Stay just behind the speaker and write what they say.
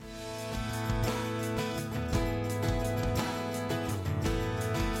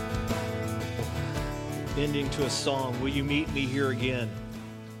ending to a song, Will You Meet Me Here Again?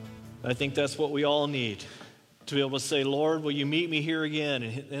 I think that's what we all need, to be able to say, Lord, will you meet me here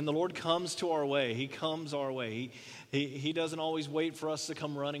again? And the Lord comes to our way. He comes our way. He doesn't always wait for us to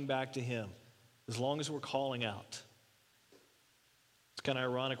come running back to him, as long as we're calling out. It's kind of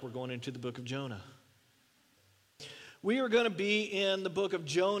ironic we're going into the book of Jonah. We are going to be in the book of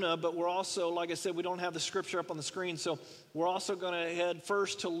Jonah, but we're also, like I said, we don't have the scripture up on the screen, so we're also going to head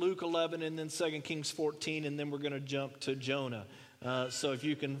first to Luke 11 and then 2 Kings 14, and then we're going to jump to Jonah. So if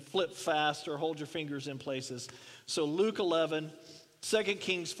you can flip fast or hold your fingers in places. So Luke 11, 2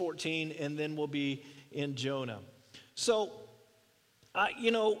 Kings 14, and then we'll be in Jonah. So,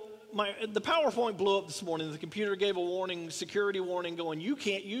 the PowerPoint blew up this morning. The computer gave a warning, security warning, going, you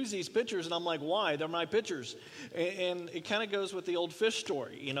can't use these pictures. And I'm like, why? They're my pictures. And it kind of goes with the old fish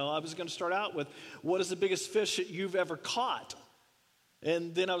story. You know, I was going to start out with, what is the biggest fish that you've ever caught?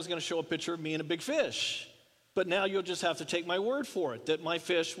 And then I was going to show a picture of me and a big fish. But now you'll just have to take my word for it, that my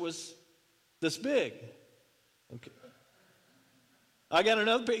fish was this big. Okay. I got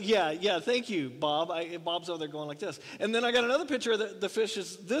another picture. Yeah, thank you, Bob. Bob's over there going like this. And then I got another picture that the fish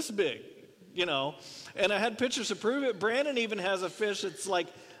is this big, you know. And I had pictures to prove it. Brandon even has a fish that's like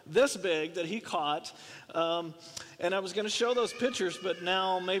this big that he caught. And I was going to show those pictures, but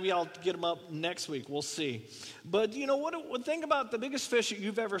now maybe I'll get them up next week. We'll see. But, you know, think about the biggest fish that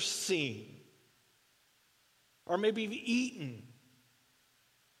you've ever seen or maybe eaten.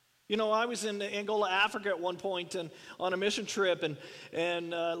 You know, I was in Angola, Africa at one point and on a mission trip, and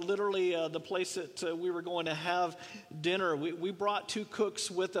literally the place that we were going to have dinner, we brought 2 cooks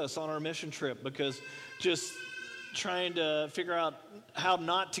with us on our mission trip because just trying to figure out how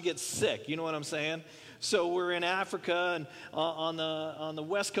not to get sick, you know what I'm saying? So we're in Africa and on the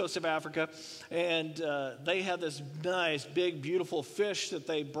west coast of Africa, and they had this nice, big, beautiful fish that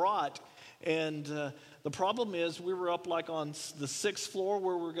they brought, and the problem is we were up like on the 6th floor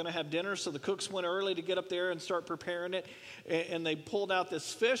where we were going to have dinner, so the cooks went early to get up there and start preparing it, and they pulled out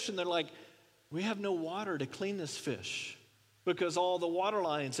this fish, and they're like, we have no water to clean this fish because all the water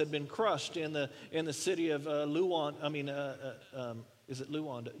lines had been crushed in the city of Luanda. Is it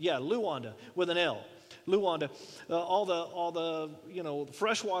Luanda? Yeah, Luanda with an L. Luanda. All the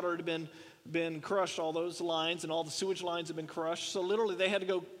fresh water had been crushed, all those lines, and all the sewage lines had been crushed. So literally they had to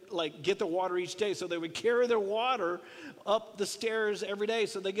go get the water each day. So they would carry their water up the stairs every day.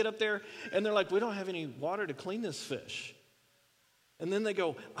 So they get up there and they're like, we don't have any water to clean this fish. And then they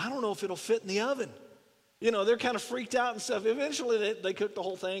go, I don't know if it'll fit in the oven. You know, they're kind of freaked out and stuff. Eventually they cooked the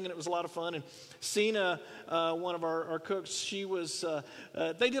whole thing and it was a lot of fun. And Sina, one of our cooks, she was,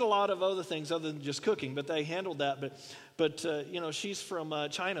 they did a lot of other things other than just cooking, but they handled that. But she's from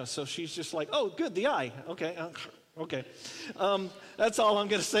China, so she's just like, oh, good, the eye. Okay. That's all I'm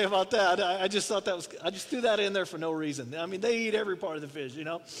going to say about that. I just thought I just threw that in there for no reason. I mean, they eat every part of the fish, you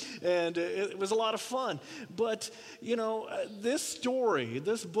know, and it was a lot of fun. But, this story,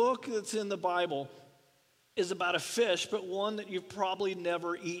 this book that's in the Bible is about a fish, but one that you've probably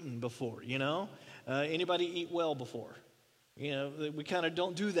never eaten before, you know. Anybody eat whale before? You know, we kind of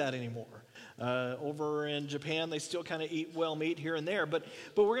don't do that anymore. Over in Japan, they still kind of eat whale meat here and there. But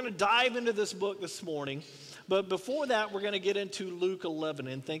we're going to dive into this book this morning. But before that, we're going to get into Luke 11.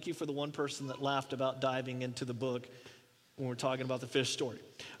 And thank you for the one person that laughed about diving into the book when we're talking about the fish story.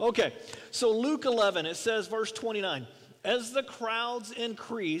 Okay, so Luke 11, it says, verse 29, as the crowds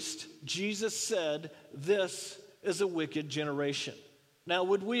increased, Jesus said, this is a wicked generation. Now,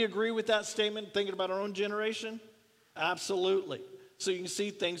 would we agree with that statement, thinking about our own generation? Absolutely. So you can see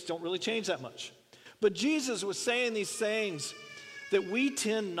things don't really change that much. But Jesus was saying these things that we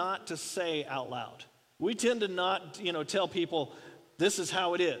tend not to say out loud. We tend to not, tell people this is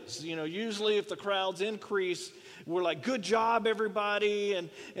how it is. Usually if the crowds increase, we're like, good job, everybody, and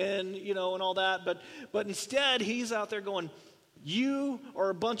all that. But instead, he's out there going, you are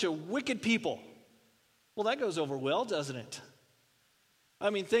a bunch of wicked people. Well, that goes over well, doesn't it? I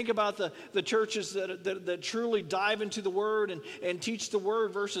mean, think about the churches that truly dive into the Word and teach the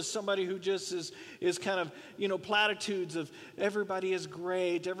Word versus somebody who just is kind of, platitudes of everybody is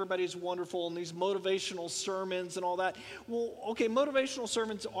great, everybody is wonderful, and these motivational sermons and all that. Well, okay, motivational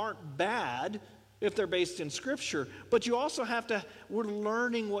sermons aren't bad if they're based in Scripture, but you also we're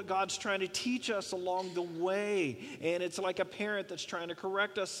learning what God's trying to teach us along the way, and it's like a parent that's trying to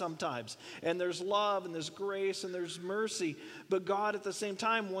correct us sometimes, and there's love, and there's grace, and there's mercy, but God at the same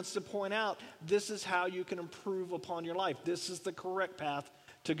time wants to point out, this is how you can improve upon your life. This is the correct path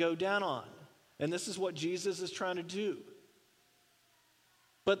to go down on, and this is what Jesus is trying to do.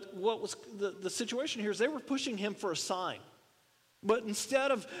 But what was the situation here is they were pushing him for a sign. But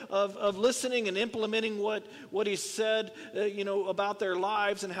instead of listening and implementing what he said, about their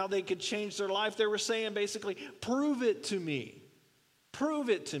lives and how they could change their life, they were saying basically, prove it to me. Prove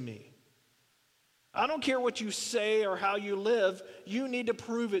it to me. I don't care what you say or how you live. You need to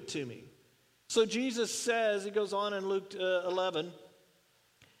prove it to me. So Jesus says, he goes on in Luke 11,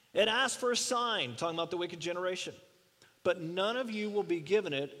 and ask for a sign, talking about the wicked generation. But none of you will be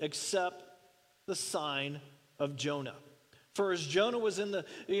given it except the sign of Jonah. For as Jonah was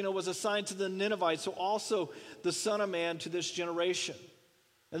was assigned to the Ninevites, so also the Son of Man to this generation.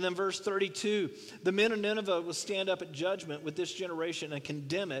 And then verse 32, the men of Nineveh will stand up at judgment with this generation and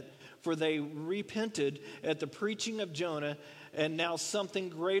condemn it, for they repented at the preaching of Jonah, and now something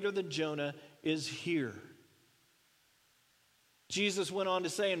greater than Jonah is here. Jesus went on to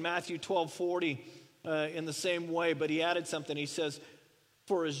say in Matthew 12:40, in the same way, but he added something. He says,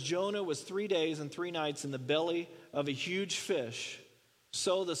 for as Jonah was 3 days and 3 nights in the belly of a huge fish,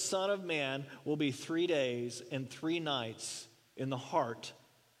 so the Son of Man will be 3 days and 3 nights in the heart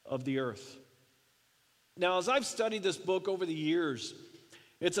of the earth. Now, as I've studied this book over the years,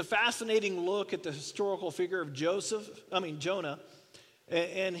 it's a fascinating look at the historical figure of Jonah,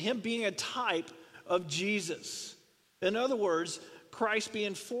 and him being a type of Jesus. In other words, Christ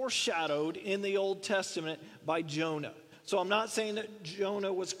being foreshadowed in the Old Testament by Jonah. So I'm not saying that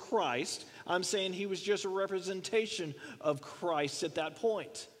Jonah was Christ. I'm saying he was just a representation of Christ at that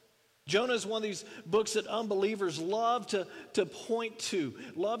point. Jonah is one of these books that unbelievers love to point to,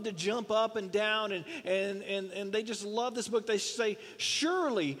 love to jump up and down, and they just love this book. They say,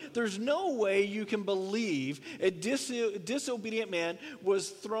 surely there's no way you can believe a disobedient man was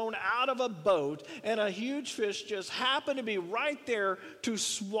thrown out of a boat and a huge fish just happened to be right there to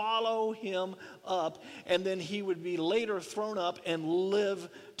swallow him up, and then he would be later thrown up and live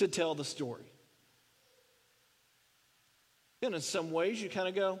to tell the story. And in some ways you kind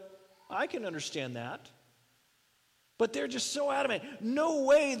of go, I can understand that. But they're just so adamant. No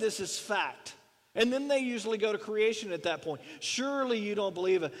way this is fact. And then they usually go to creation at that point. Surely you don't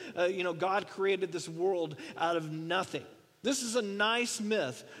believe God created this world out of nothing. This is a nice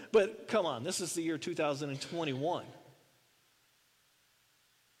myth, but come on, this is the year 2021.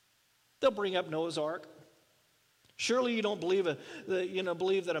 They'll bring up Noah's Ark. Surely you don't believe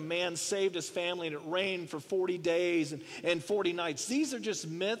that a man saved his family and it rained for 40 days and 40 nights. These are just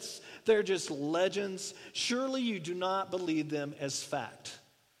myths. They're just legends. Surely you do not believe them as fact.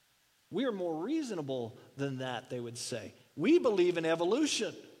 We are more reasonable than that, they would say. We believe in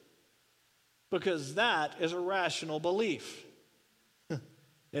evolution because that is a rational belief. And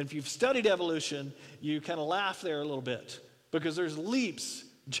if you've studied evolution, you kind of laugh there a little bit because there's leaps,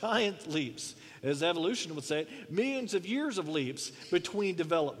 giant leaps, as evolution would say it, millions of years of leaps between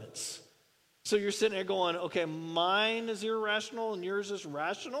developments. So you're sitting there going, okay, mine is irrational and yours is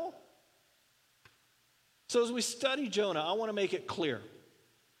rational? So as we study Jonah, I want to make it clear.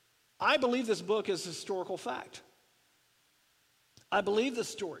 I believe this book is historical fact. I believe this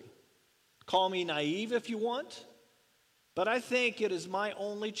story. Call me naive if you want, but I think it is my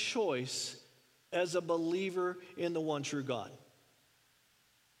only choice as a believer in the one true God.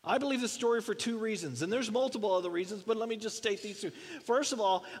 I believe this story for 2 reasons, and there's multiple other reasons, but let me just state these 2. First of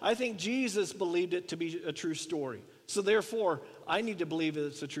all, I think Jesus believed it to be a true story. So therefore, I need to believe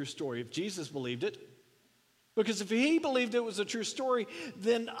it's a true story if Jesus believed it. Because if he believed it was a true story,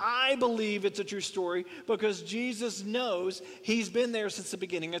 then I believe it's a true story because Jesus knows he's been there since the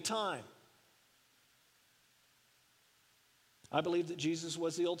beginning of time. I believe that Jesus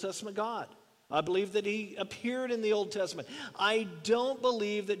was the Old Testament God. I believe that he appeared in the Old Testament. I don't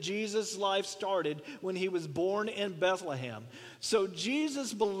believe that Jesus' life started when he was born in Bethlehem. So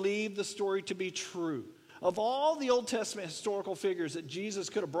Jesus believed the story to be true. Of all the Old Testament historical figures that Jesus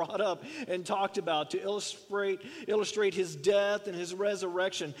could have brought up and talked about to illustrate his death and his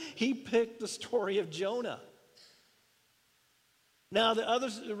resurrection, he picked the story of Jonah. Now,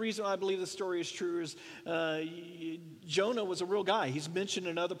 the reason I believe the story is true is Jonah was a real guy. He's mentioned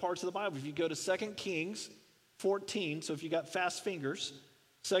in other parts of the Bible. If you go to 2 Kings 14, so if you got fast fingers,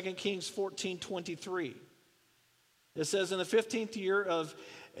 2 Kings 14:23. It says, in the 15th year of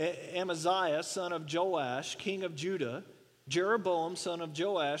Amaziah, son of Joash, king of Judah, Jeroboam, son of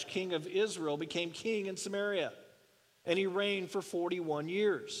Joash, king of Israel, became king in Samaria, and he reigned for 41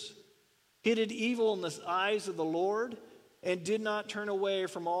 years. He did evil in the eyes of the Lord and did not turn away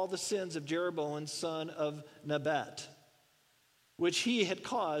from all the sins of Jeroboam, son of Nebat, which he had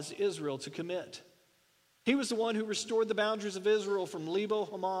caused Israel to commit. He was the one who restored the boundaries of Israel from Lebo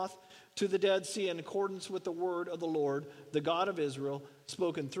Hamath to the Dead Sea in accordance with the word of the Lord, the God of Israel,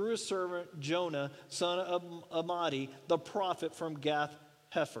 spoken through his servant Jonah, son of Amittai, the prophet from Gath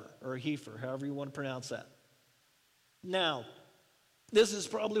Hepher, or Hefer, however you want to pronounce that. Now, this is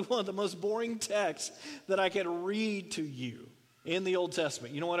probably one of the most boring texts that I could read to you in the Old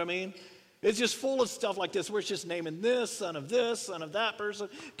Testament. You know what I mean? It's just full of stuff like this, where it's just naming this, son of that person,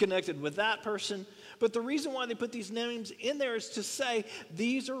 connected with that person. But the reason why they put these names in there is to say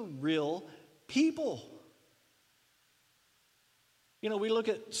these are real people. You know, we look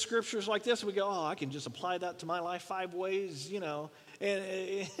at scriptures like this, and we go, oh, I can just apply that to my life 5 ways,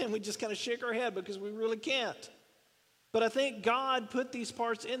 and we just kind of shake our head because we really can't. But I think God put these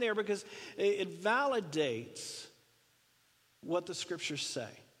parts in there because it validates what the scriptures say.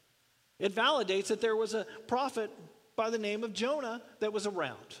 It validates that there was a prophet by the name of Jonah that was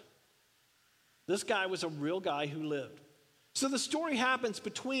around. This guy was a real guy who lived. So the story happens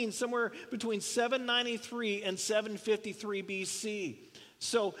somewhere between 793 and 753 BC.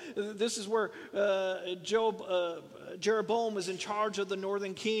 So this is where Jeroboam was in charge of the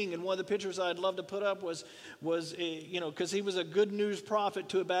northern king, and one of the pictures I'd love to put up was because he was a good news prophet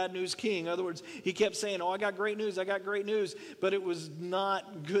to a bad news king. In other words, he kept saying, "Oh, I got great news, but it was not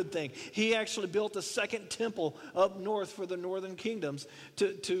a good thing. He actually built a second temple up north for the northern kingdoms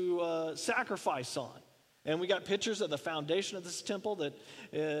to sacrifice on. And we got pictures of the foundation of this temple that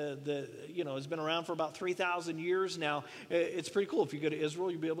has been around for about 3,000 years now. It's pretty cool. If you go to Israel,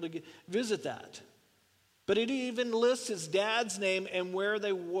 you'll be able to visit that. But it even lists his dad's name and where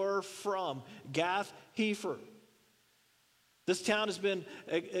they were from, Gath Hepher. This town has been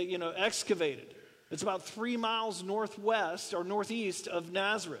excavated. It's about 3 miles northwest or northeast of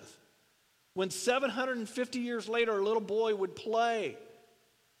Nazareth. When 750 years later, a little boy would play,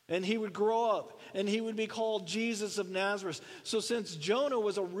 and he would grow up, and he would be called Jesus of Nazareth. So since Jonah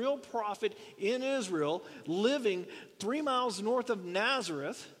was a real prophet in Israel, living 3 miles north of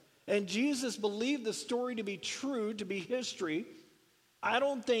Nazareth, and Jesus believed the story to be true, to be history, I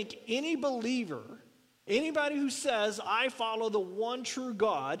don't think any believer, anybody who says, I follow the one true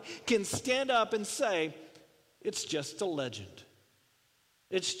God, can stand up and say, it's just a legend.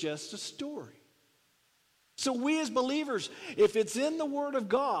 It's just a story. So we as believers, if it's in the Word of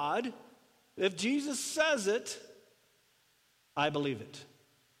God, if Jesus says it, I believe it.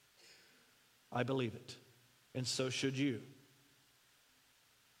 I believe it. And so should you.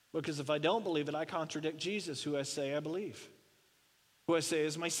 Because if I don't believe it, I contradict Jesus, who I say I believe, who I say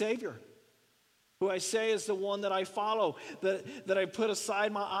is my Savior, who I say is the one that I follow, that I put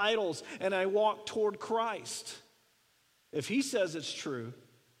aside my idols and I walk toward Christ. If he says it's true,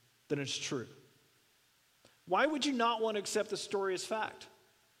 then it's true. Why would you not want to accept the story as fact?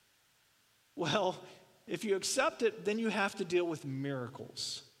 Well, if you accept it, then you have to deal with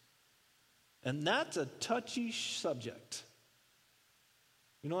miracles. And that's a touchy subject.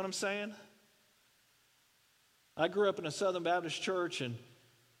 You know what I'm saying? I grew up in a Southern Baptist church, and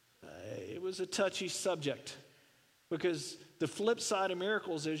it was a touchy subject. Because the flip side of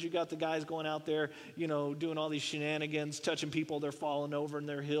miracles is you got the guys going out there, doing all these shenanigans, touching people, they're falling over and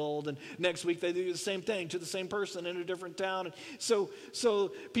they're healed. And next week they do the same thing to the same person in a different town. And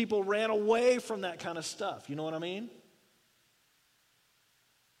so people ran away from that kind of stuff. You know what I mean?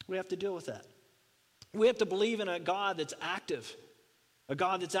 We have to deal with that. We have to believe in a God that's active, a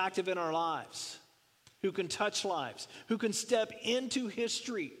God that's active in our lives, who can touch lives, who can step into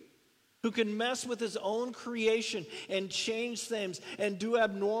history, who can mess with his own creation and change things and do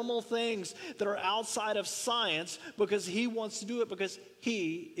abnormal things that are outside of science because he wants to do it because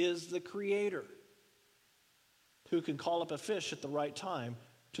he is the creator, who can call up a fish at the right time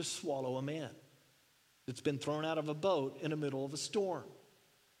to swallow a man that's been thrown out of a boat in the middle of a storm.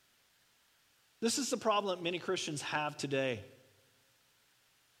 This is the problem that many Christians have today.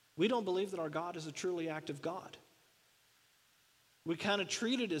 We don't believe that our God is a truly active God. We kind of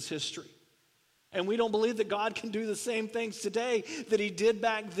treat it as history. And we don't believe that God can do the same things today that he did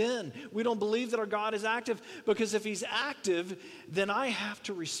back then. We don't believe that our God is active because if he's active, then I have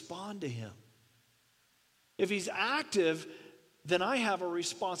to respond to him. If he's active, then I have a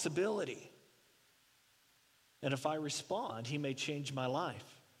responsibility. And if I respond, he may change my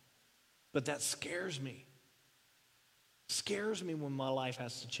life. But that scares me. Scares me when my life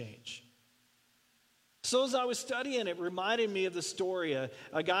has to change. So as I was studying, it reminded me of the story.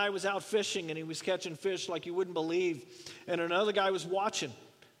 A guy was out fishing and he was catching fish like you wouldn't believe. And another guy was watching.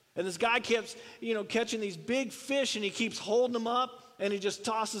 And this guy keeps, catching these big fish and he keeps holding them up and he just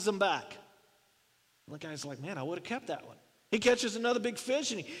tosses them back. And the guy's like, man, I would have kept that one. He catches another big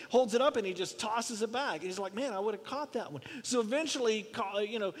fish and he holds it up and he just tosses it back. And he's like, man, I would have caught that one. So eventually,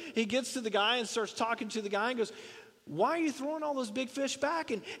 he gets to the guy and starts talking to the guy and goes, why are you throwing all those big fish back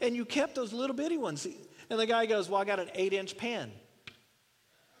and you kept those little bitty ones? And the guy goes, well, I got an 8-inch pan.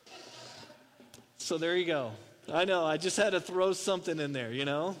 So there you go. I know, I just had to throw something in there, you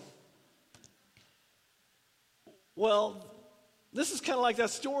know? Well, this is kind of like that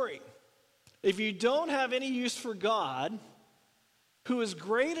story. If you don't have any use for God, who is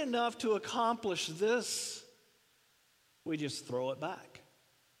great enough to accomplish this, we just throw it back.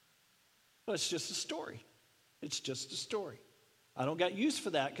 Well, it's just a story. It's just a story. I don't got use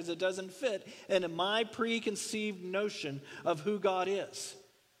for that because it doesn't fit into my preconceived notion of who God is.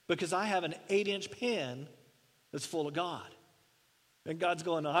 Because I have an 8-inch pan that's full of God. And God's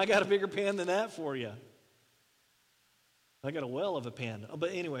going, I got a bigger pan than that for you. I got a well of a pan.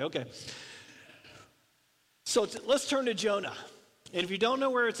 But anyway, okay. So let's turn to Jonah. And if you don't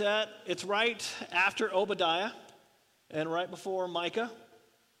know where it's at, it's right after Obadiah and right before Micah.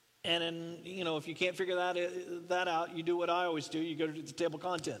 And then, if you can't figure that out, you do what I always do. You go to the table of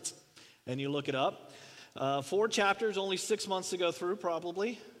contents and you look it up. 4 chapters, only 6 months to go through,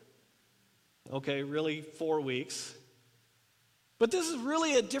 probably. Okay, really 4 weeks. But this is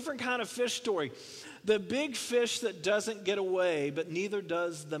really a different kind of fish story. The big fish that doesn't get away, but neither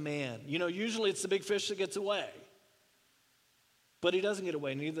does the man. Usually it's the big fish that gets away. But he doesn't get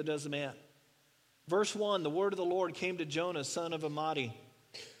away, neither does the man. Verse 1, the word of the Lord came to Jonah, son of Amittai.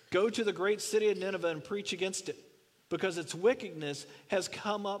 Go to the great city of Nineveh and preach against it, because its wickedness has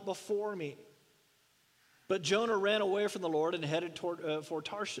come up before me. But Jonah ran away from the Lord and headed for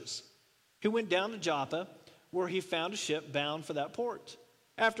Tarshish. He went down to Joppa, where he found a ship bound for that port.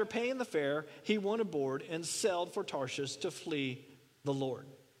 After paying the fare, he went aboard and sailed for Tarshish to flee the Lord.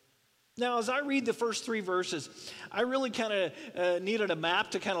 Now, as I read the first 3 verses, I really kind of needed a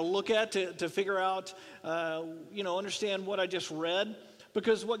map to kind of look at to figure out, understand what I just read.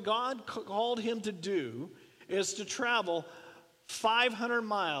 Because what God called him to do is to travel 500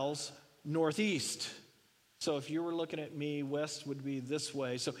 miles northeast. So if you were looking at me, west would be this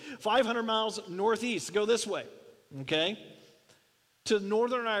way. So 500 miles northeast, go this way, okay? To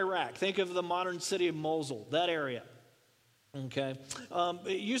northern Iraq. Think of the modern city of Mosul, that area, okay?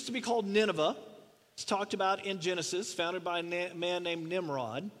 It used to be called Nineveh. It's talked about in Genesis, founded by a man named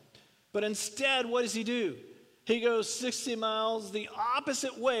Nimrod. But instead, what does he do? He goes 60 miles the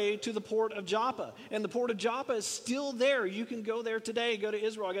opposite way to the port of Joppa. And the port of Joppa is still there. You can go there today, go to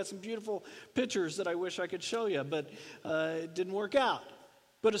Israel. I got some beautiful pictures that I wish I could show you, but it didn't work out.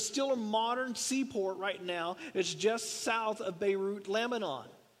 But it's still a modern seaport right now. It's just south of Beirut, Lebanon.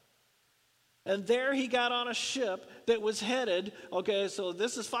 And there he got on a ship that was headed, okay, so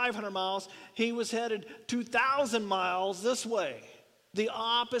this is 500 miles. He was headed 2,000 miles this way, the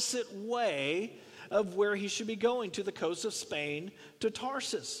opposite way of where he should be going, to the coast of Spain, to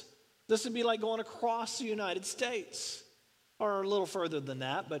Tarsus. This would be like going across the United States, or a little further than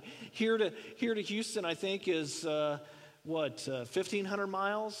that. But here to Houston, I think, is 1,500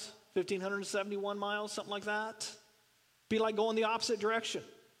 miles, 1,571 miles, something like that. Be like going the opposite direction.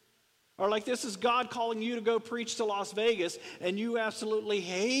 Or like this is God calling you to go preach to Las Vegas, and you absolutely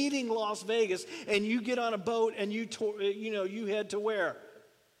hating Las Vegas, and you get on a boat and you head to where?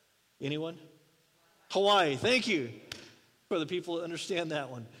 Anyone? Hawaii. Thank you for the people that understand that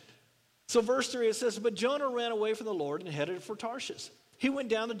one. So verse 3, it says, but Jonah ran away from the Lord and headed for Tarshish. He went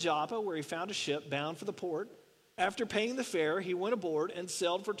down to Joppa, where he found a ship bound for the port. After paying the fare, he went aboard and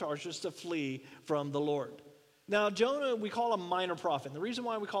sailed for Tarshish to flee from the Lord. Now, Jonah, we call him minor prophet. And the reason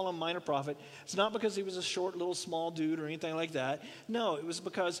why we call him minor prophet is not because he was a short, little, small dude or anything like that. No, it was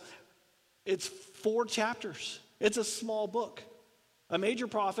because it's 4 chapters. It's a small book. A major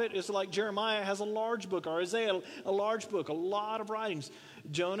prophet is like Jeremiah has a large book, or Isaiah, a large book, a lot of writings.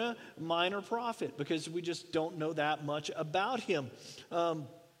 Jonah, minor prophet, because we just don't know that much about him.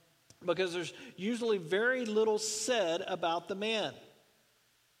 Because there's usually very little said about the man.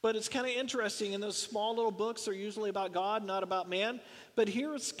 But it's kind of interesting, in those small little books, they're usually about God, not about man. But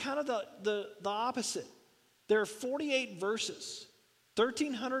here it's kind of the opposite. There are 48 verses,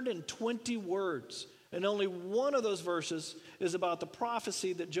 1,320 words. And only one of those verses is about the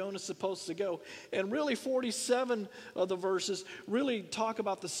prophecy that Jonah's supposed to go. And really 47 of the verses really talk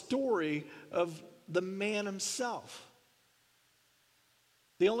about the story of the man himself.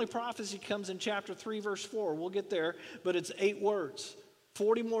 The only prophecy comes in chapter 3, verse 4. We'll get there, but it's 8 words.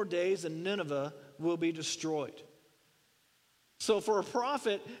 40 more days and Nineveh will be destroyed. So for a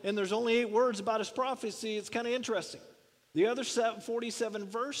prophet, and there's only 8 words about his prophecy, it's kind of interesting. The other 47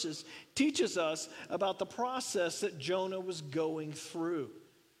 verses teaches us about the process that Jonah was going through,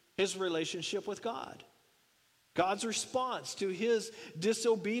 his relationship with God, God's response to his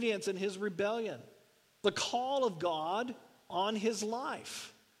disobedience and his rebellion. the call of God on his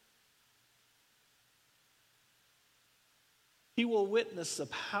life. He will witness the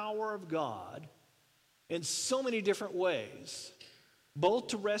power of God in so many different ways, both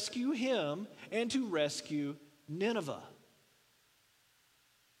to rescue him and to rescue Nineveh.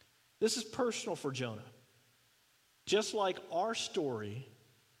 This is personal for Jonah. Just like our story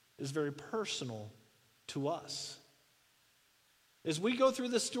is very personal to us. As we go through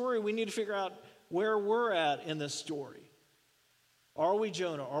this story, we need to figure out where we're at in this story. Are we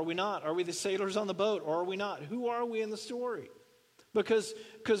Jonah? Are we not? Are we the sailors on the boat? Or are we not? Who are we in the story? Because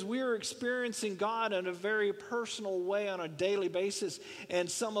we're experiencing God in a very personal way on a daily basis. And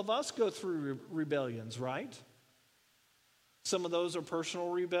some of us go through rebellions, right? Some of those are personal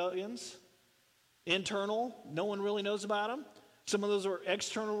rebellions. Internal, no one really knows about them. Some of those are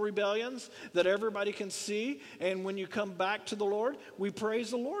external rebellions that everybody can see. And when you come back to the Lord, we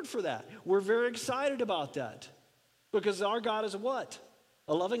praise the Lord for that. We're very excited about that. Because our God is what?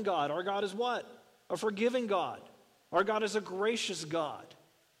 A loving God. Our God is what? A forgiving God. Our God is a gracious God.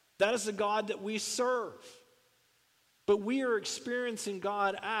 That is the God that we serve. But we are experiencing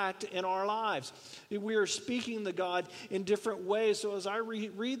God act in our lives. We are speaking to God in different ways. So as I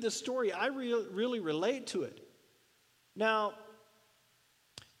read this story, I really relate to it. Now,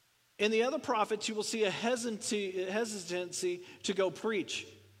 in the other prophets, you will see a hesitancy to go preach.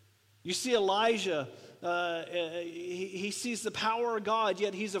 You see Elijah, he sees the power of God,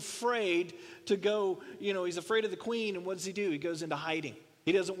 yet he's afraid to go, he's afraid of the queen, and what does he do? He goes into hiding.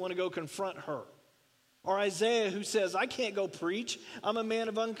 He doesn't want to go confront her. Or Isaiah, who says, I can't go preach. I'm a man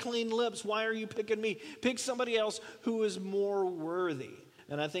of unclean lips. Why are you picking me? Pick somebody else who is more worthy.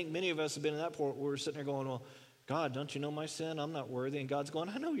 And I think many of us have been in that point where we're sitting there going, well, God, don't you know my sin? I'm not worthy. And God's going,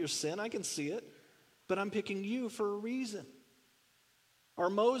 I know your sin. I can see it. But I'm picking you for a reason.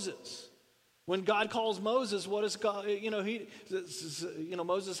 Or Moses. When God calls Moses, what is God?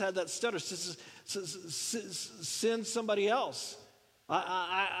 Moses had that stutter. Send somebody else.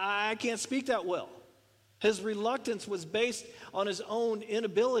 I can't speak that well. His reluctance was based on his own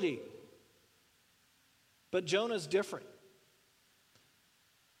inability. But Jonah's different.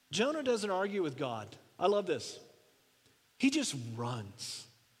 Jonah doesn't argue with God. I love this. He just runs.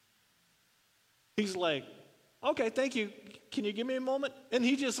 He's like, okay, thank you. Can you give me a moment? And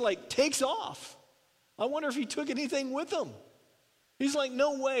he just takes off. I wonder if he took anything with him. He's like,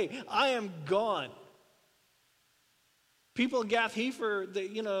 no way, I am gone. People in Gath-Hepher,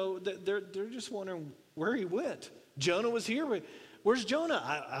 they're just wondering where he went. Jonah was here, but where's Jonah?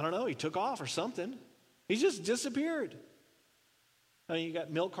 I don't know. He took off or something. He just disappeared. I mean, you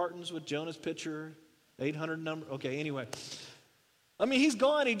got milk cartons with Jonah's picture, 800 number. Okay, anyway. I mean, he's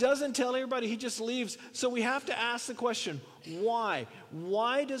gone. He doesn't tell everybody. He just leaves. So we have to ask the question, why?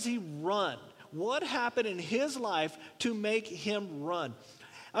 Why does he run? What happened in his life to make him run?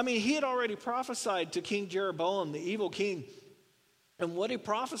 I mean, he had already prophesied to King Jeroboam, the evil king, and what he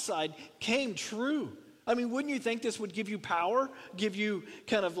prophesied came true. I mean, wouldn't you think this would give you power, give you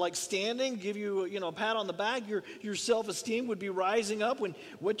kind of standing, give you, a pat on the back? Your self-esteem would be rising up when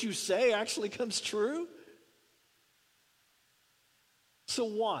what you say actually comes true? So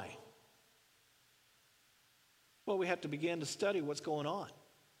why? Well, we have to begin to study what's going on.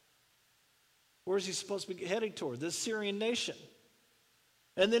 Where is he supposed to be heading toward? This Syrian nation.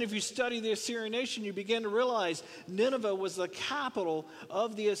 And then if you study the Assyrian nation, you begin to realize Nineveh was the capital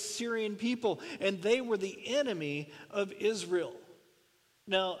of the Assyrian people, and they were the enemy of Israel.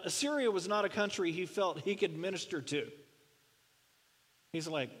 Now, Assyria was not a country he felt he could minister to. He's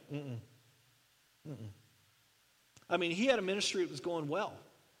like, I mean, he had a ministry that was going well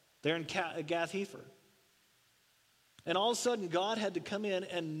there in Gath-Hepher. And all of a sudden, God had to come in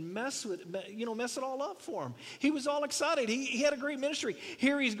and mess it all up for him. He was all excited. He had a great ministry.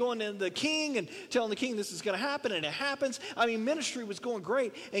 Here he's going to the king and telling the king this is going to happen, and it happens. I mean, ministry was going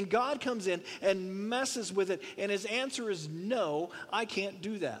great, and God comes in and messes with it, and his answer is, no, I can't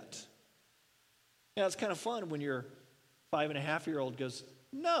do that. Now, it's kind of fun when your 5.5-year-old goes,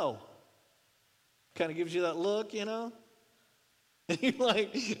 no. Kind of gives you that look, And you're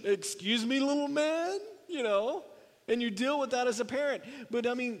like, excuse me, little man, And you deal with that as a parent. But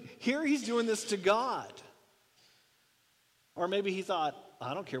I mean, here he's doing this to God. Or maybe he thought,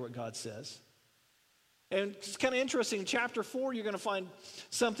 I don't care what God says. And it's kind of interesting. In chapter 4, you're going to find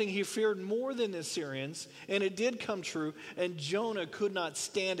something he feared more than the Assyrians. And it did come true. And Jonah could not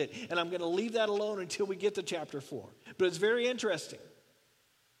stand it. And I'm going to leave that alone until we get to chapter 4. But it's very interesting.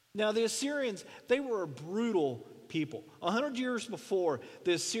 Now, the Assyrians, they were a brutal people. 100 years before,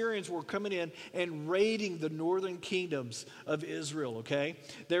 the Assyrians were coming in and raiding the northern kingdoms of Israel, okay?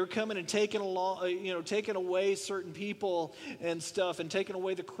 They were coming and taking away certain people and stuff and taking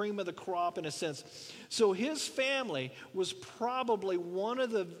away the cream of the crop in a sense. So his family was probably one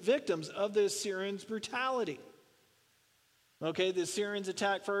of the victims of the Assyrians' brutality. Okay, the Assyrians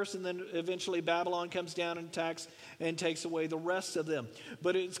attack first, and then eventually Babylon comes down and attacks and takes away the rest of them.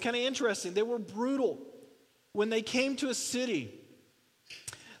 But it's kind of interesting. They were brutal. When they came to a city,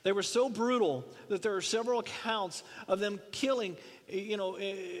 they were so brutal that there are several accounts of them killing,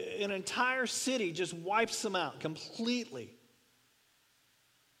 an entire city, just wipes them out completely.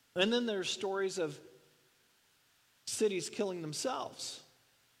 And then there's stories of cities killing themselves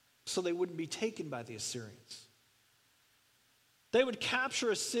so they wouldn't be taken by the Assyrians. They would capture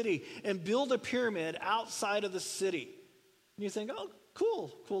a city and build a pyramid outside of the city. And you think, oh,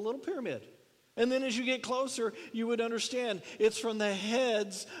 cool little pyramid. And then as you get closer, you would understand it's from the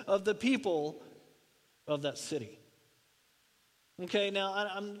heads of the people of that city. Okay, now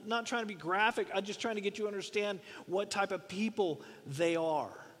I'm not trying to be graphic. I'm just trying to get you to understand what type of people they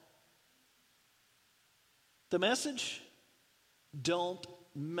are. The message, don't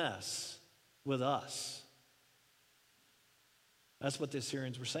mess with us. That's what the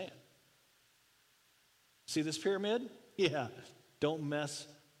Assyrians were saying. See this pyramid? Yeah, don't mess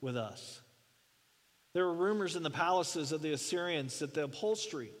with us. There were rumors in the palaces of the Assyrians that the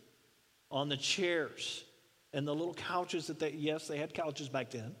upholstery on the chairs and the little couches that they had couches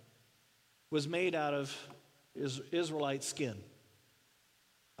back then, was made out of Israelite skin.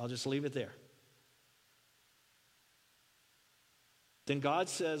 I'll just leave it there. Then God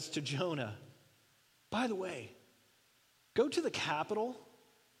says to Jonah, by the way, go to the capital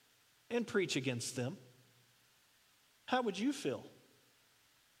and preach against them. How would you feel?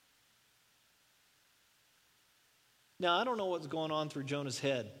 Now, I don't know what's going on through Jonah's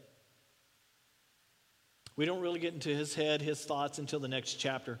head. We don't really get into his head, his thoughts until the next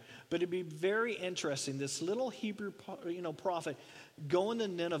chapter. But it'd be very interesting, this little Hebrew prophet going to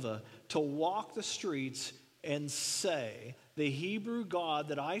Nineveh to walk the streets and say, the Hebrew God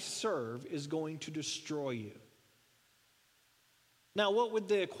that I serve is going to destroy you. Now, what would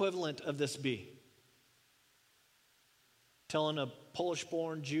the equivalent of this be? Telling a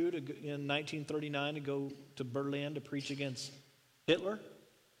Polish-born Jew in 1939 to go to Berlin to preach against Hitler?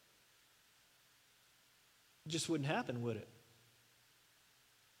 It just wouldn't happen, would it?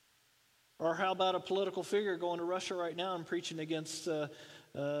 Or how about a political figure going to Russia right now and preaching against the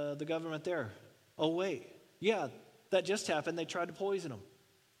government there? Oh, wait. Yeah, that just happened. They tried to poison him.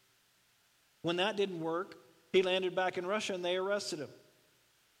 When that didn't work, he landed back in Russia and they arrested him.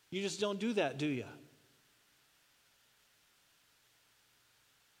 You just don't do that, do you?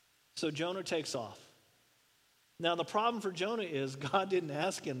 So Jonah takes off. Now the problem for Jonah is God didn't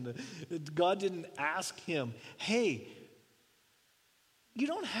ask him, hey, you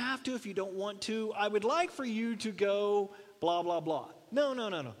don't have to if you don't want to. I would like for you to go blah, blah, blah.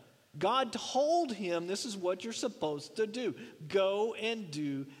 No. God told him this is what you're supposed to do. Go and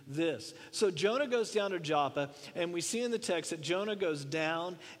do this. So Jonah goes down to Joppa, and we see in the text that Jonah goes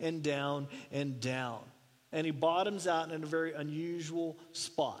down and down and down. And he bottoms out in a very unusual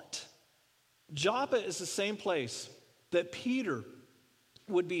spot. Joppa is the same place that Peter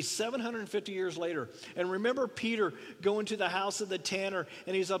would be 750 years later. And remember Peter going to the house of the tanner,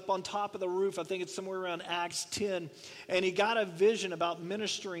 and he's up on top of the roof. I think it's somewhere around Acts 10. And he got a vision about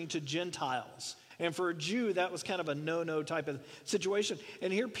ministering to Gentiles. And for a Jew, that was kind of a no-no type of situation.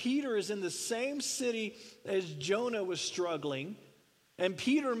 And here Peter is in the same city as Jonah was struggling. And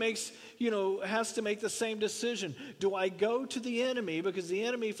Peter has to make the same decision. Do I go to the enemy? Because the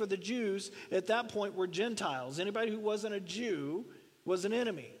enemy for the Jews at that point were Gentiles. Anybody who wasn't a Jew was an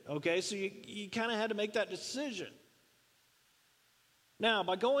enemy. Okay, so you kind of had to make that decision. Now,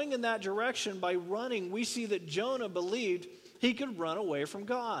 by going in that direction, by running, we see that Jonah believed he could run away from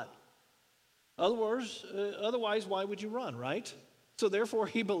God. Otherwise, why would you run, right? So therefore,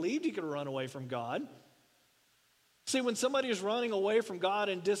 he believed he could run away from God. See, when somebody is running away from God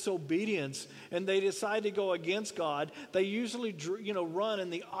in disobedience and they decide to go against God, they usually run in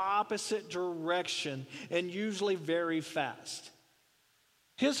the opposite direction and usually very fast.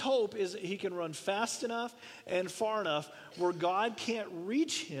 His hope is that he can run fast enough and far enough where God can't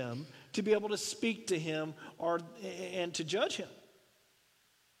reach him to be able to speak to him and to judge him.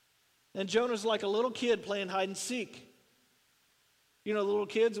 And Jonah's like a little kid playing hide and seek. You know, the little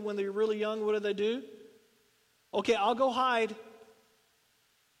kids, when they're really young, what do? Okay, I'll go hide.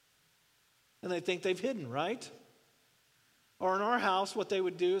 And they think they've hidden, right? Or in our house, what they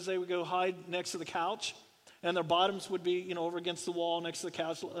would do is they would go hide next to the couch, And their bottoms would be, over against the wall next to the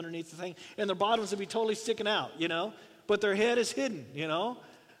couch underneath the thing. And their bottoms would be totally sticking out, But their head is hidden,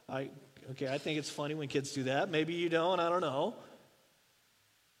 I think it's funny when kids do that. Maybe you don't, I don't know.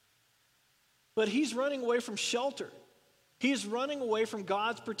 But he's running away from shelter. He's running away from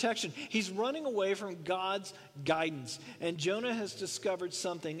God's protection. He's running away from God's guidance. And Jonah has discovered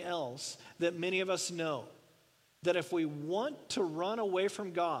something else that many of us know. That if we want to run away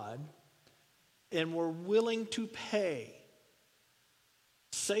from God and we're willing to pay,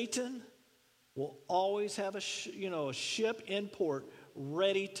 Satan will always have a ship in port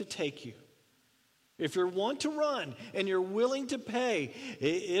ready to take you. If you want to run and you're willing to pay,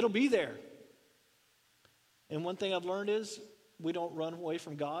 it'll be there. And one thing I've learned is we don't run away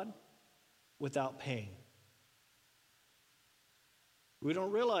from God without paying. We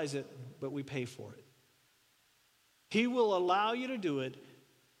don't realize it, but we pay for it. He will allow you to do it,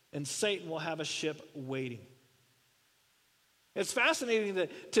 and Satan will have a ship waiting. It's fascinating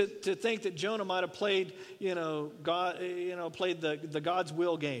to think that Jonah might have played, God, played the God's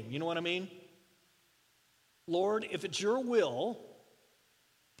will game. You know what I mean? Lord, if it's your will,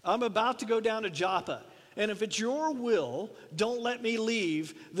 I'm about to go down to Joppa. And if it's your will, don't let me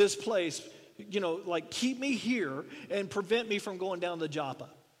leave this place. Keep me here and prevent me from going down to Joppa.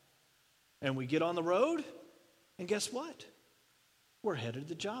 And we get on the road, and guess what? We're headed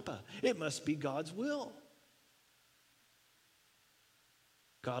to Joppa. It must be God's will.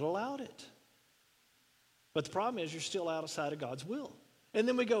 God allowed it. But the problem is you're still outside of God's will. And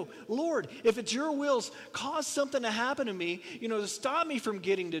then we go, Lord, if it's your will, cause something to happen to me, to stop me from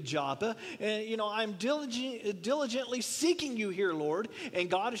getting to Joppa. And, I'm diligently seeking you here, Lord. And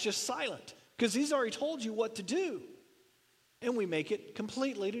God is just silent because he's already told you what to do. And we make it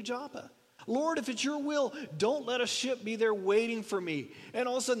completely to Joppa. Lord, if it's your will, don't let a ship be there waiting for me. And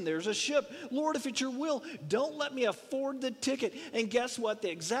all of a sudden, there's a ship. Lord, if it's your will, don't let me afford the ticket. And guess what? The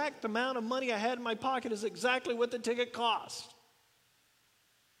exact amount of money I had in my pocket is exactly what the ticket cost.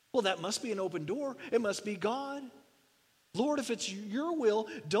 Well, that must be an open door. It must be God. Lord, if it's your will,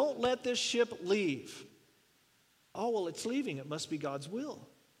 don't let this ship leave. Oh, well, it's leaving. It must be God's will.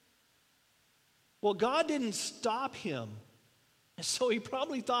 Well, God didn't stop him. So he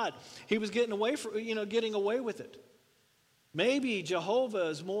probably thought he was getting away with it. Maybe Jehovah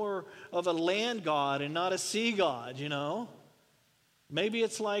is more of a land god and not a sea god, Maybe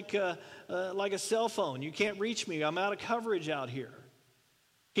it's like a cell phone. You can't reach me. I'm out of coverage out here.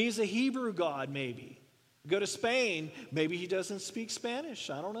 He's a Hebrew god, maybe. Go to Spain, maybe he doesn't speak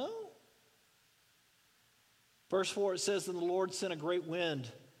Spanish. I don't know. Verse 4, it says, "And the Lord sent a great wind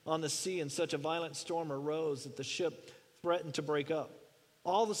on the sea, and such a violent storm arose that the ship threatened to break up.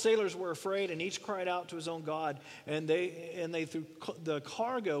 All the sailors were afraid, and each cried out to his own God, and they threw the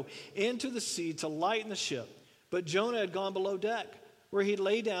cargo into the sea to lighten the ship. But Jonah had gone below deck, where he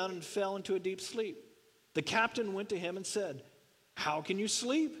lay down and fell into a deep sleep. The captain went to him and said, 'How can you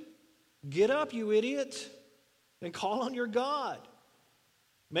sleep? Get up, you idiot, and call on your God.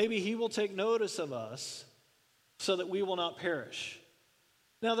 Maybe he will take notice of us so that we will not perish.'"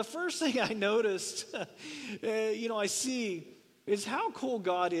 Now, the first thing I noticed, I see is how cool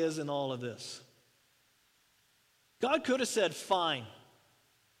God is in all of this. God could have said, "Fine.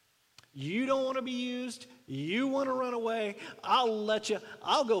 You don't want to be used. You want to run away. I'll let you.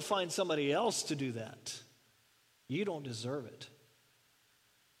 I'll go find somebody else to do that. You don't deserve it."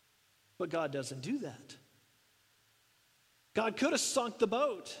 But God doesn't do that. God could have sunk the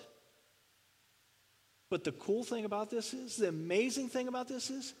boat. But the cool thing about this is, the amazing thing about this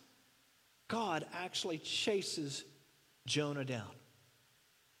is, God actually chases Jonah down.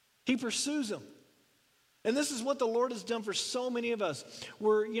 He pursues him. And this is what the Lord has done for so many of us.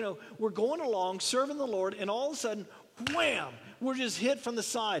 We're going along, serving the Lord, and all of a sudden, wham, we're just hit from the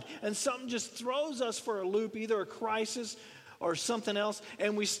side. And something just throws us for a loop, either a crisis or something else,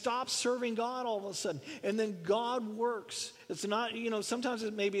 and we stop serving God all of a sudden. And then God works. It's not, sometimes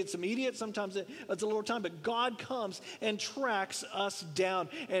maybe it's immediate, sometimes it's a little time, but God comes and tracks us down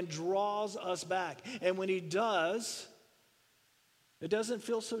and draws us back. And when he does, it doesn't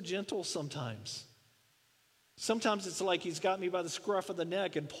feel so gentle sometimes. Sometimes it's like he's got me by the scruff of the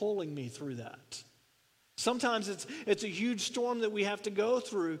neck and pulling me through that. Sometimes it's a huge storm that we have to go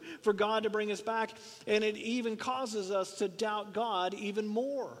through for God to bring us back, and it even causes us to doubt God even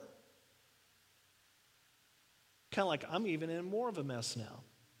more. Kind of like I'm even in more of a mess now.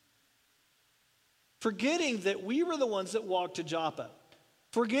 Forgetting that we were the ones that walked to Joppa.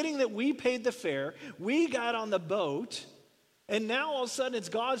 Forgetting that we paid the fare, we got on the boat, and now all of a sudden it's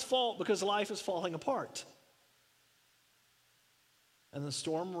God's fault because life is falling apart. And the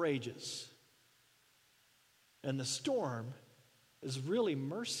storm rages. And the storm is really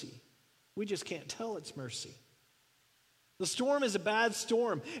mercy. We just can't tell it's mercy. The storm is a bad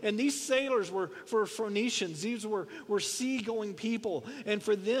storm. And these sailors were Phoenicians. These were seagoing people. And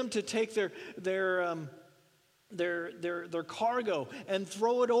for them to take their cargo and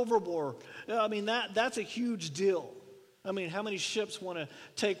throw it overboard, I mean, that's a huge deal. I mean, how many ships want to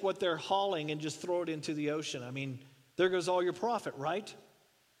take what they're hauling and just throw it into the ocean? I mean, there goes all your profit, right?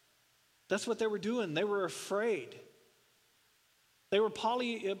 That's what they were doing. They were afraid. They were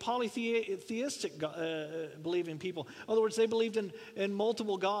polytheistic believing people. In other words, they believed in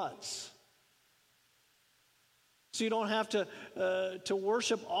multiple gods. So you don't have to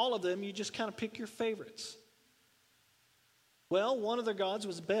worship all of them. You just kind of pick your favorites. Well, one of their gods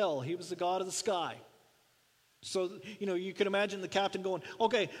was Baal. He was the god of the sky. So, you can imagine the captain going,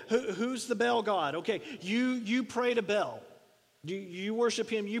 okay, who's the Baal god? Okay, you pray to Baal. You worship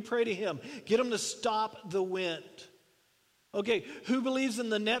him, you pray to him. Get him to stop the wind. Okay, who believes in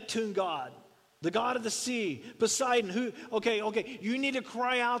the Neptune god? The god of the sea, Poseidon. Okay, you need to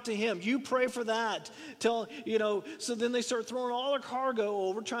cry out to him. You pray for that. So then they start throwing all their cargo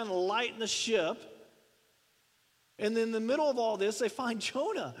over, trying to lighten the ship. And then in the middle of all this, they find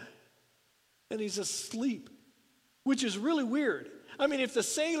Jonah. And he's asleep, which is really weird. I mean, if the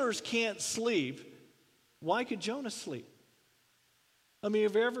sailors can't sleep, why could Jonah sleep? I mean,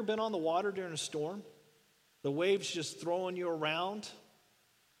 have you ever been on the water during a storm? The waves just throwing you around.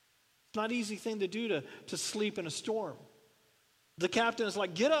 It's not an easy thing to do to sleep in a storm. The captain is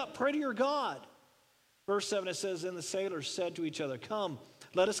like, get up, pray to your God. Verse 7, it says, then the sailors said to each other, come,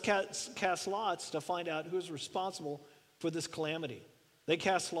 let us cast lots to find out who is responsible for this calamity. They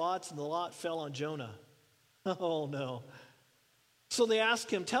cast lots, and the lot fell on Jonah. Oh, no. So they asked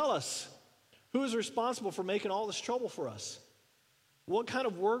him, tell us, who is responsible for making all this trouble for us? What kind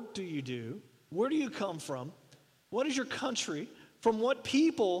of work do you do? Where do you come from? What is your country? From what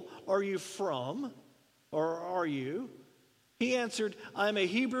people are you from? Or are you? He answered, I am a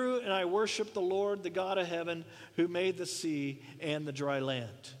Hebrew, and I worship the Lord, the God of heaven, who made the sea and the dry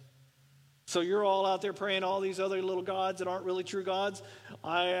land. So you're all out there praying all these other little gods that aren't really true gods?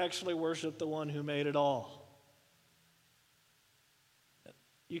 I actually worship the one who made it all.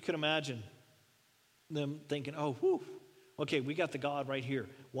 You can imagine them thinking, oh, whew, okay, we got the God right here.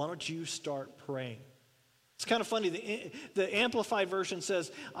 Why don't you start praying? It's kind of funny. The Amplified Version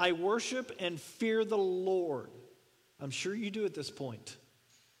says, I worship and fear the Lord. I'm sure you do at this point.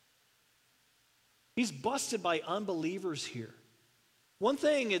 He's busted by unbelievers here. One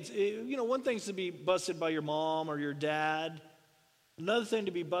thing is to be busted by your mom or your dad. Another thing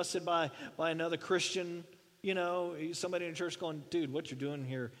to be busted by another Christian. Somebody in church going, dude, what you're doing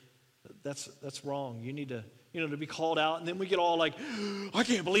here, that's wrong. You need to, to be called out. And then we get all like, I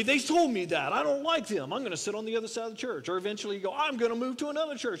can't believe they told me that. I don't like them. I'm going to sit on the other side of the church. Or eventually you go, I'm going to move to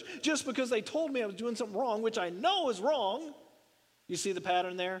another church just because they told me I was doing something wrong, which I know is wrong. You see the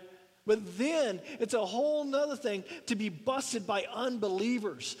pattern there? But then it's a whole nother thing to be busted by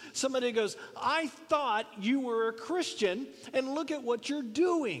unbelievers. Somebody goes, I thought you were a Christian, and look at what you're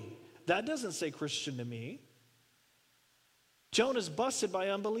doing. That doesn't say Christian to me. Jonah's busted by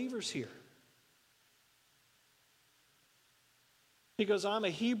unbelievers here. He goes, I'm a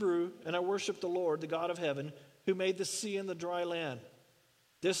Hebrew, and I worship the Lord, the God of heaven, who made the sea and the dry land.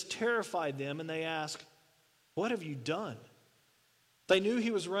 This terrified them, and they asked, what have you done? They knew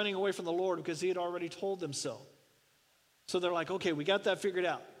he was running away from the Lord because he had already told them so. So they're like, okay, we got that figured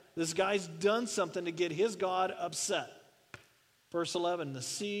out. This guy's done something to get his God upset. Verse 11, the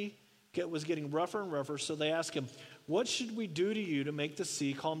sea was getting rougher and rougher, so they asked him, what should we do to you to make the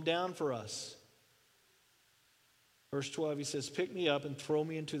sea calm down for us? Verse 12, he says, pick me up and throw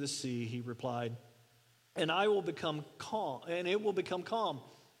me into the sea, he replied, and I will become calm, and it will become calm.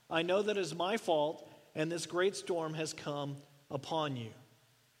 I know that it is my fault, and this great storm has come upon you.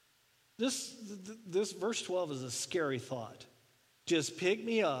 This verse 12 is a scary thought. Just pick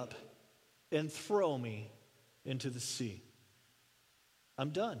me up and throw me into the sea.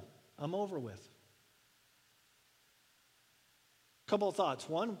 I'm done. I'm over with. Couple of thoughts.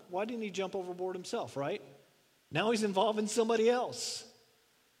 One, why didn't he jump overboard himself, right? Now he's involving somebody else.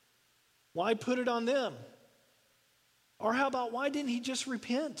 Why put it on them? Or how about why didn't he just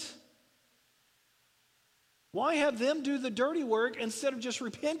repent? Why have them do the dirty work instead of just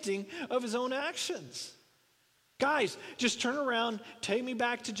repenting of his own actions? Guys, just turn around, take me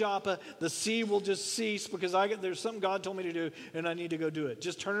back to Joppa. The sea will just cease because there's something God told me to do and I need to go do it.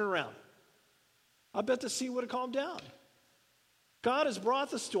 Just turn it around. I bet the sea would have calmed down. God has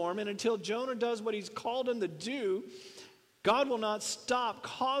brought the storm, and until Jonah does what he's called him to do, God will not stop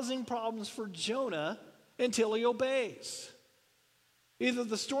causing problems for Jonah until he obeys. Either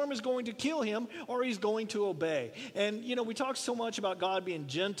the storm is going to kill him or he's going to obey. And, we talk so much about God being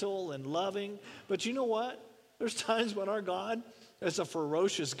gentle and loving, but you know what? There's times when our God is a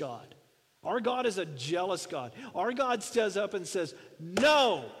ferocious God. Our God is a jealous God. Our God stands up and says,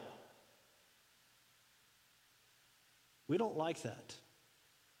 no. We don't like that.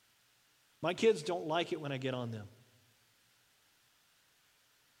 My kids don't like it when I get on them.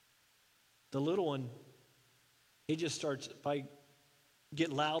 The little one, he just starts, if I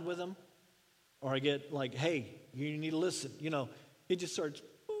get loud with him, or I get like, hey, you need to listen, he just starts,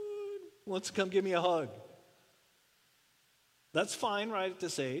 wants to come give me a hug. That's fine right at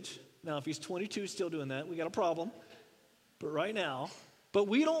this age. Now, if he's 22 still doing that, we got a problem. But right now,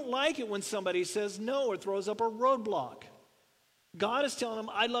 we don't like it when somebody says no or throws up a roadblock. God is telling him,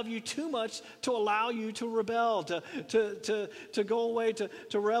 I love you too much to allow you to rebel, to go away,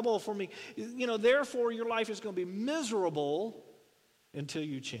 to rebel for me. Therefore, your life is going to be miserable until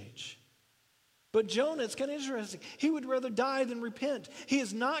you change. But Jonah, it's kind of interesting. He would rather die than repent. He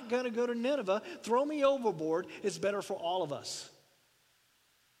is not going to go to Nineveh. Throw me overboard. It's better for all of us.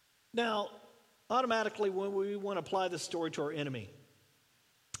 Now, automatically, when we want to apply this story to our enemy,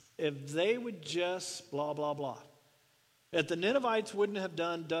 if they would just blah, blah, blah. If the Ninevites wouldn't have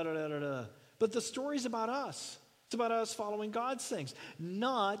done da-da-da-da-da. But the story's about us. It's about us following God's things,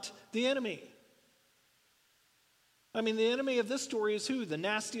 not the enemy. I mean, the enemy of this story is who? The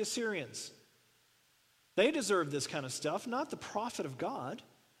nasty Assyrians. They deserve this kind of stuff, not the prophet of God.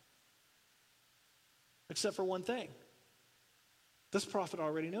 Except for one thing. This prophet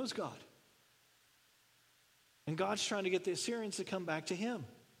already knows God. And God's trying to get the Assyrians to come back to him.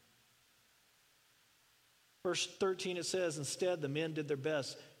 Verse 13, it says, instead, the men did their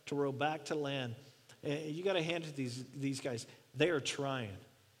best to row back to land. And you got to hand it to these guys. They are trying.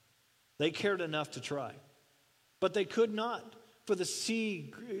 They cared enough to try. But they could not, for the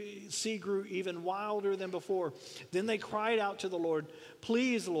sea grew even wilder than before. Then they cried out to the Lord,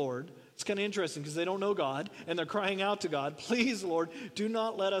 please, Lord. It's kind of interesting because they don't know God, and they're crying out to God, please, Lord, do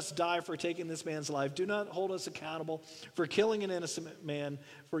not let us die for taking this man's life. Do not hold us accountable for killing an innocent man,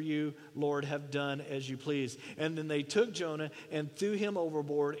 for you, Lord, have done as you please. And then they took Jonah and threw him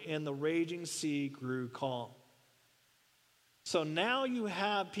overboard, and the raging sea grew calm. So now you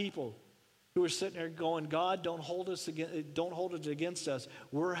have people who are sitting there going, God, don't hold it against us.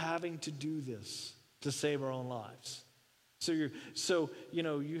 We're having to do this to save our own lives. So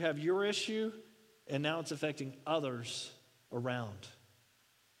you have your issue, and now it's affecting others around.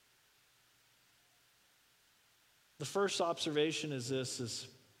 The first observation is this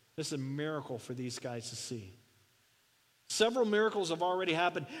is a miracle for these guys to see. Several miracles have already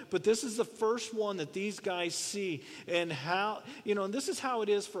happened, but this is the first one that these guys see. And and this is how it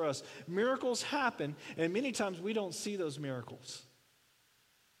is for us. Miracles happen, and many times we don't see those miracles.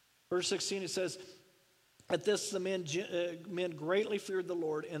 Verse 16, it says, at this, the men greatly feared the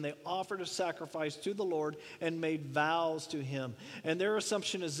Lord, and they offered a sacrifice to the Lord and made vows to him. And their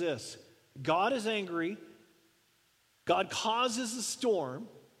assumption is this: God is angry. God causes the storm.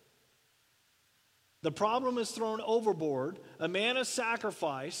 The problem is thrown overboard. A man is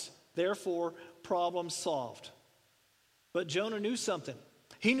sacrificed. Therefore, problem solved. But Jonah knew something.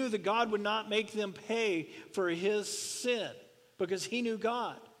 He knew that God would not make them pay for his sin because he knew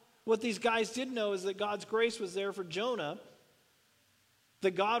God. What these guys didn't know is that God's grace was there for Jonah,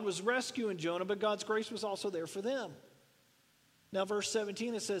 that God was rescuing Jonah, but God's grace was also there for them. Now, verse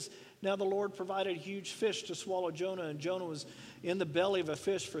 17, it says, now the Lord provided a huge fish to swallow Jonah, and Jonah was in the belly of a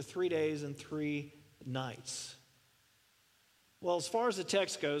fish for 3 days and 3 nights. Well, as far as the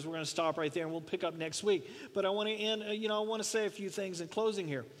text goes, we're going to stop right there, and we'll pick up next week. But I want to end, I want to say a few things in closing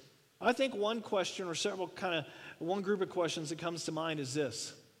here. I think one question, or one group of questions that comes to mind is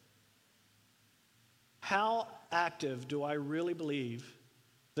this: how active do I really believe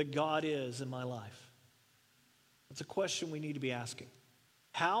that God is in my life? That's a question we need to be asking.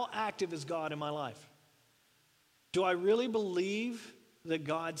 How active is God in my life? Do I really believe that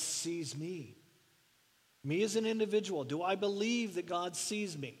God sees me? Me as an individual, do I believe that God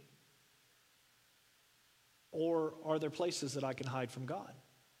sees me? Or are there places that I can hide from God?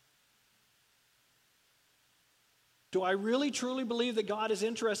 Do I really truly believe that God is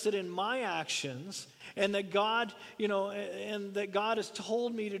interested in my actions and that God, and that God has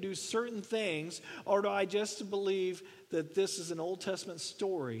told me to do certain things? Or do I just believe that this is an Old Testament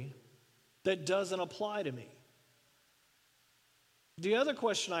story that doesn't apply to me? The other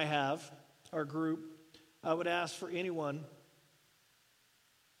question I have, our group, I would ask for anyone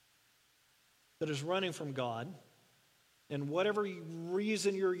that is running from God And whatever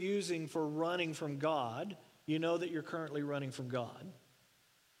reason you're using for running from God, you know that you're currently running from God.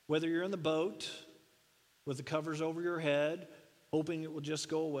 Whether you're in the boat with the covers over your head, hoping it will just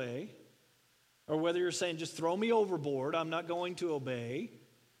go away, or whether you're saying, just throw me overboard, I'm not going to obey.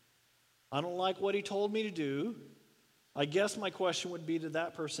 I don't like what he told me to do. I guess my question would be to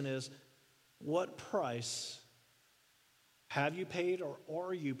that person is, what price have you paid or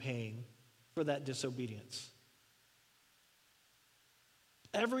are you paying for that disobedience?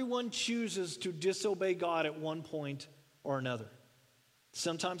 Everyone chooses to disobey God at one point or another.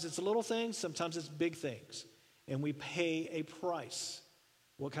 Sometimes it's little things, sometimes it's big things. And we pay a price.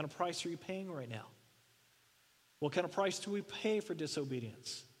 What kind of price are you paying right now? What kind of price do we pay for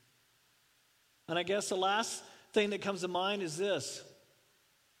disobedience? And I guess the last thing that comes to mind is this.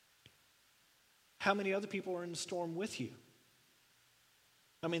 How many other people are in the storm with you?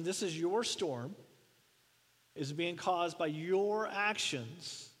 I mean, this is your storm. Is being caused by your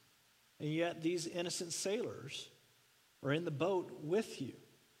actions, and yet these innocent sailors are in the boat with you.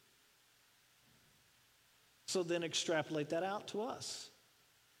 So then extrapolate that out to us.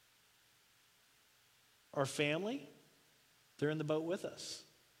 Our family, they're in the boat with us.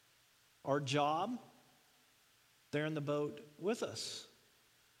 Our job, they're in the boat with us.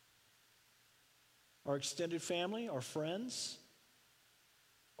 Our extended family, our friends,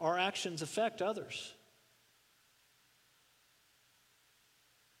 our actions affect others.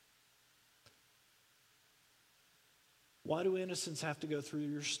 Why do innocents have to go through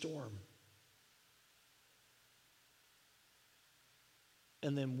your storm?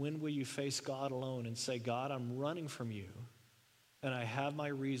 And then when will you face God alone and say, God, I'm running from you, and I have my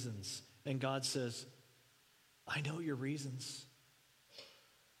reasons. And God says, I know your reasons.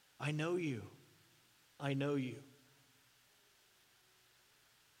 I know you. I know you.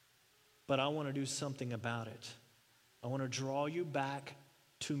 But I want to do something about it. I want to draw you back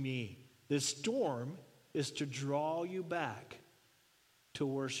to me. This storm is to draw you back to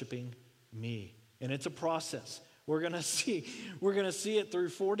worshiping me. And it's a process. We're going to see it through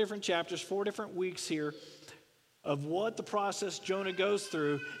 4 different chapters, 4 different weeks here of what the process Jonah goes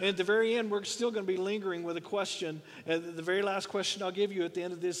through. And at the very end, we're still going to be lingering with a question. The very last question I'll give you at the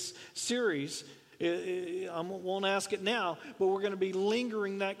end of this series, I won't ask it now, but we're going to be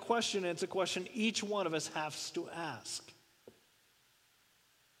lingering that question. And it's a question each one of us has to ask.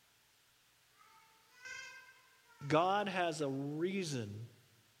 God has a reason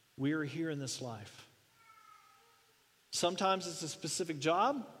we are here in this life. Sometimes it's a specific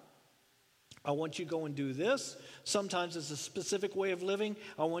job. I want you to go and do this. Sometimes it's a specific way of living.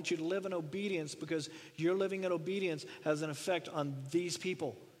 I want you to live in obedience because your living in obedience has an effect on these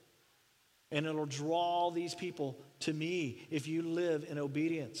people. And it'll draw these people to me if you live in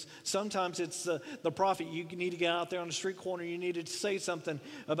obedience. Sometimes it's the prophet. You need to get out there on the street corner. You need to say something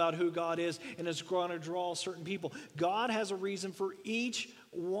about who God is, and it's going to draw certain people. God has a reason for each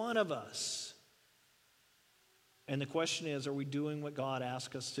one of us. And the question is, are we doing what God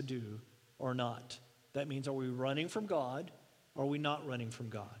asks us to do or not? That means, are we running from God or are we not running from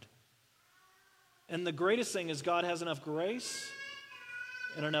God? And the greatest thing is God has enough grace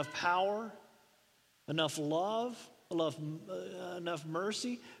and enough power, enough love, enough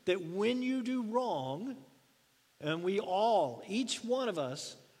mercy, that when you do wrong, and we all, each one of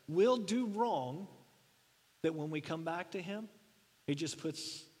us, will do wrong, that when we come back to him, he just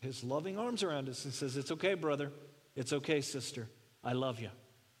puts his loving arms around us and says, it's okay, brother. It's okay, sister. I love you.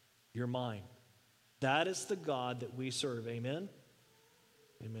 You're mine. That is the God that we serve. Amen?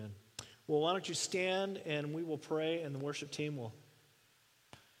 Amen. Well, why don't you stand and we will pray, and the worship team will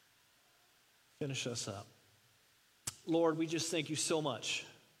finish us up. Lord, we just thank you so much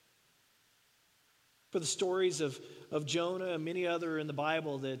for the stories of Jonah and many other in the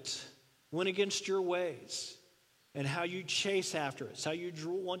Bible that went against your ways, and how you chase after us, how you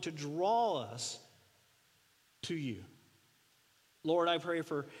want to draw us to you. Lord, I pray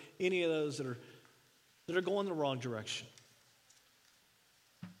for any of those that are going the wrong direction,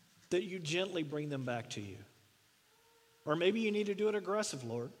 that you gently bring them back to you. Or maybe you need to do it aggressive,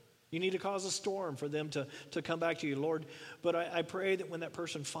 Lord. You need to cause a storm for them to come back to you, Lord. But I pray that when that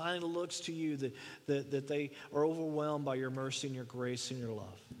person finally looks to you, that they are overwhelmed by your mercy and your grace and your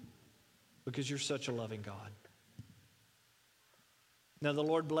love, because you're such a loving God. Now the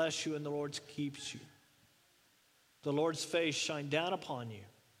Lord bless you and the Lord keeps you. The Lord's face shine down upon you,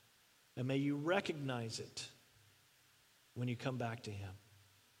 and may you recognize it when you come back to him.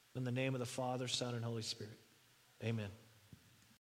 In the name of the Father, Son, and Holy Spirit, amen.